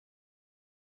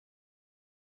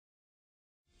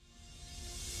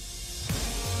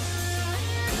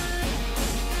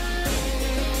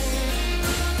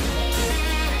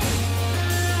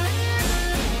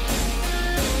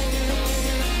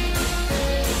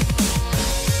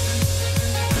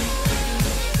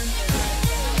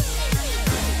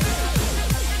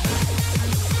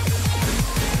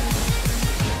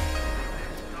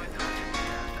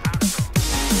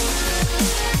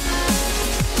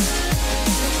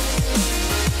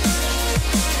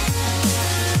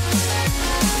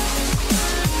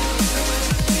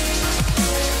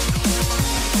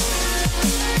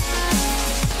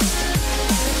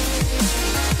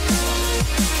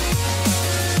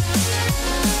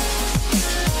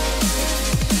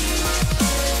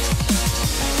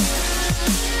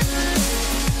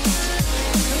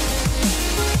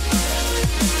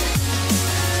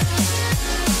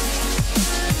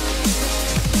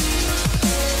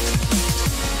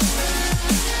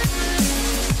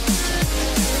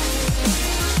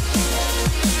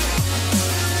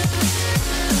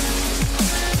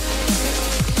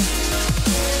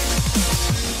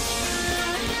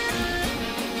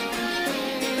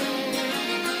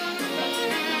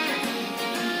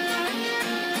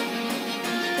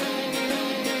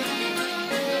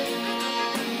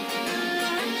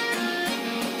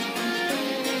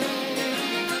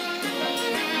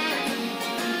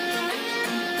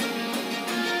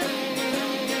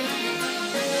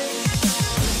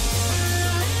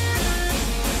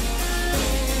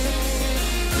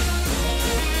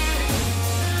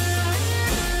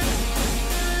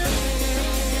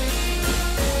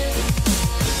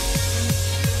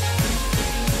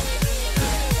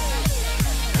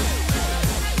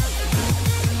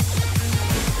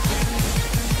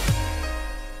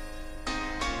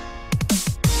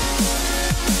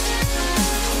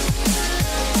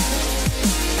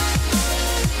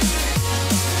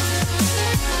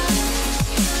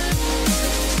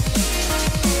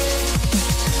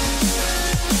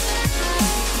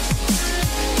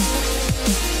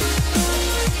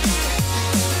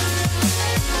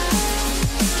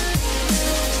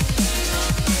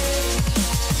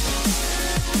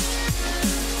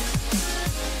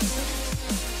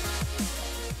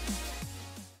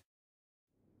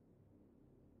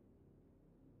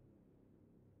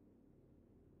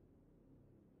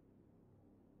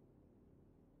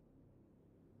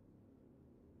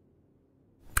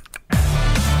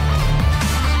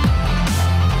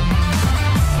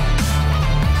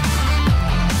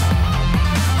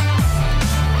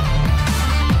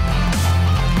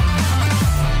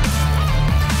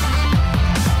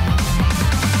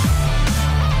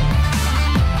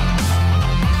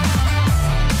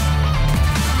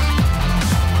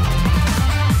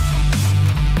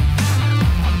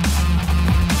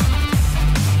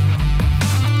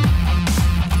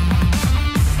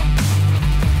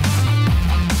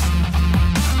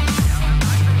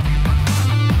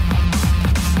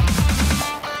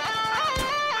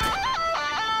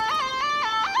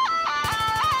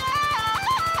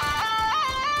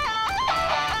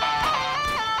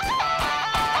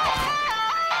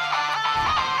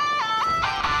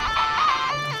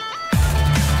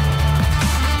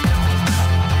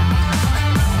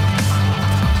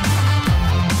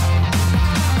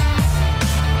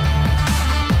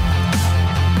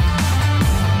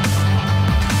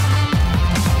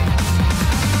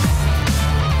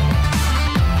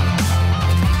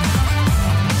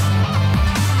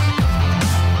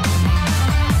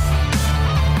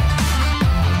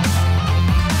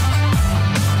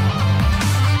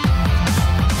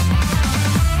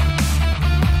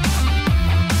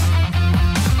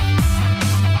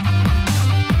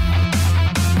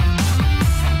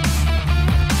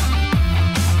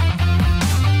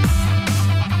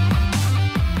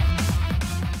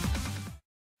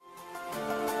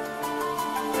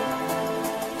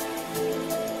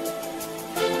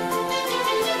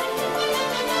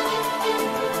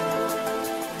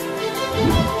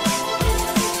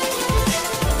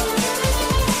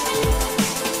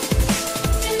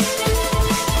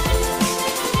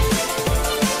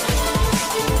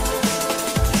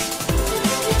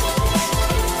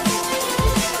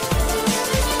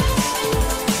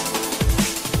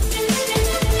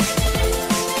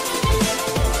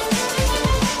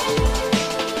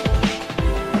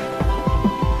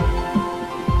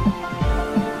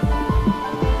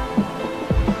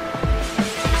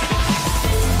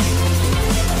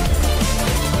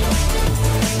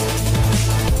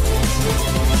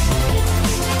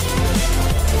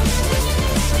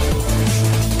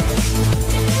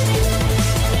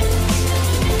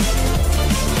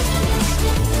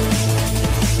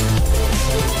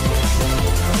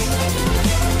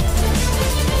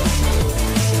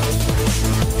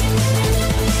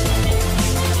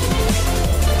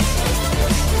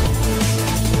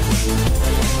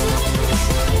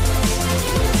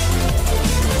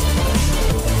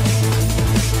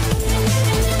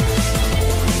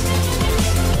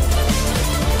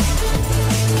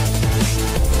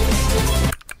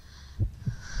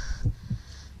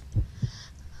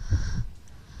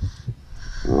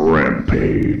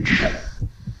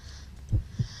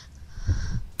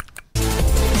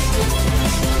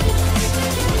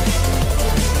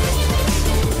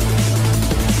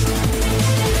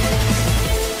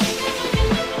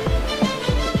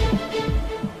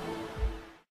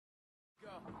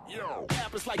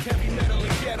rappers like heavy metal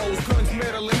and ghettos, guns,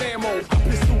 metal, and ammo. I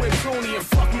pistol whip Tony and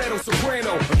fuck metal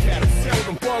soprano. A cat who sell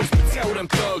them bugs, but tell them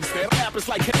thugs that rappers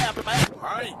like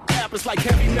rappers like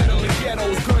heavy metal and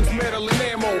ghettos, guns, metal, and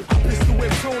ammo. I pistol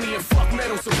whip Tony and fuck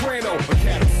metal soprano. A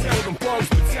cat who sell them bugs,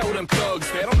 but tell them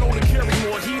thugs that I'm known to carry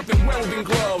more heat than welding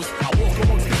gloves. I walk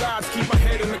amongst the gods, keep my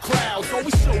head in the clouds.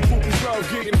 Always show groupies love,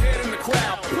 getting head in the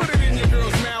crowd. Put it in your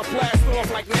girl's mouth, blast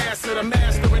off like NASA. The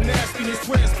master of nastiness,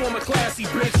 transform a classy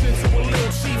bitch into a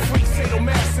little cheap freak,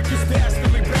 sadomasochist,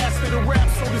 dastardly bastard. A rap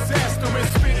so disastrous,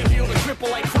 spit and heal the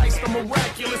cripple like Christ. I'm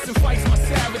miraculous and fights my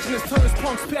savageness, turns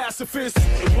punks pacifists.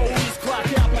 The police clock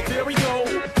out like there we go.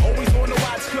 Always on the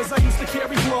watch cause I used to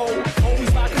carry blow.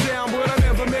 Always lock them down but I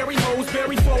never marry hoes.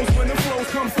 Bury foes when the flows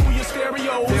come through your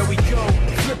stereo. There we go,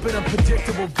 flipping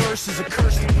unpredictable verses. A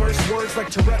curse to burst words like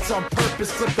Tourette's on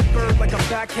purpose. Flip the bird like a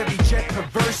back heavy jet,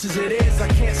 perverse as it is. I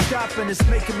can't stop and it's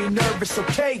making me nervous,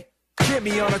 okay? Get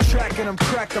me on a track and I'm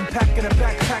cracked. I'm packing a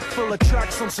backpack full of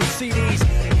tracks on some CDs.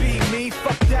 Be me,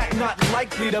 fuck that, not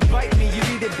likely to bite me. You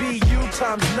need to be you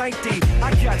times 90.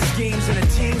 I got schemes and a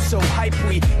team so hype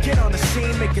we get on the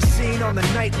scene, make a scene on the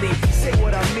nightly. Say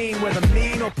what I mean, whether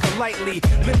mean or politely.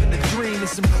 Living the dream in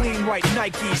some clean white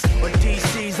Nikes or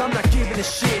DCs, I'm not giving a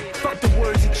shit. Fuck the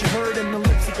words that you heard and the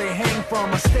lips that they hang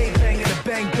from. I stay banging the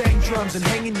bang bang drums and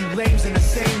hanging you lames in the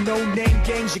same no-name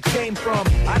gangs you came from.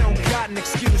 I don't got an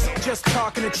excuse, just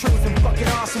talking the truth. I'm fucking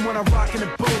awesome when I rock in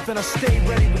the booth, and I stay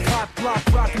ready with hot block,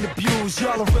 rocking the views.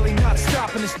 Y'all are really not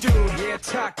stopping this dude. Yeah,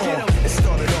 talk, get him. It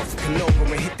started off with Canova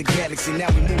and hit the galaxy. Now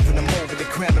we moving them over. They're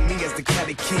crowning me as the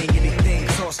Cali King. Anything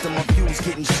tossed on my views,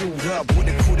 getting chewed up with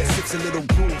a crew that sips a little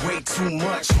brew. Way too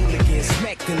much. Hooligan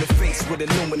smacked in the face with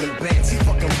aluminum bats. He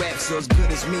fucking raps so as good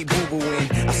as me,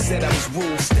 boo-booing. I said I was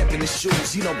rude, step in the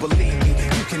shoes. You don't believe me?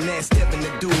 You can ask Devin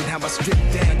the dude how I strip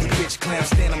down. You bitch clowns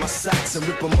stand on my socks and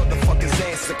rip a motherfucker's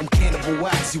ass like I'm Cannibal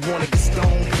Wax. You wanna get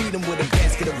stoned? Beat him with a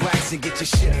basket of rocks and get your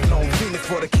shit flown. Feeling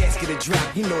for the casket to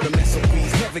drop. You know the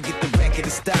SOBs. Never get the racket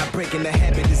to stop. Breaking the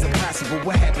habit is impossible.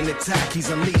 What happened to Talk? He's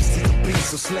unleashed. He's a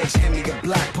beast. So sledgehammer your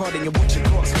block. Partying with your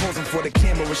cross. Posing for the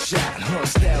camera shot. Her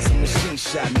styles a machine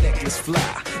shot. Necklace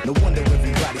fly. No wonder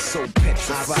everybody's so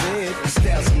petrified.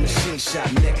 Styles a machine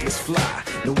shot. Necklace fly.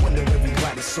 No wonder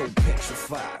everybody's so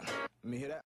petrified. Let me hear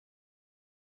that.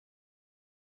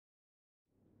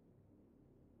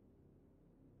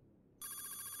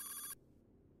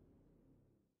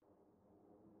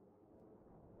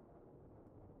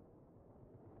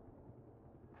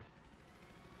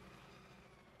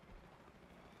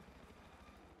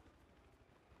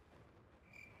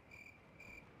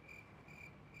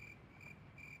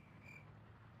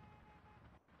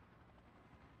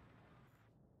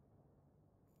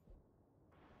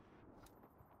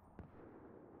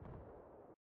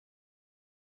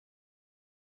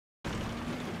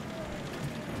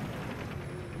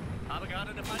 Habe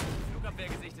gerade eine falsche Flugabwehr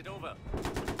gesichtet, over.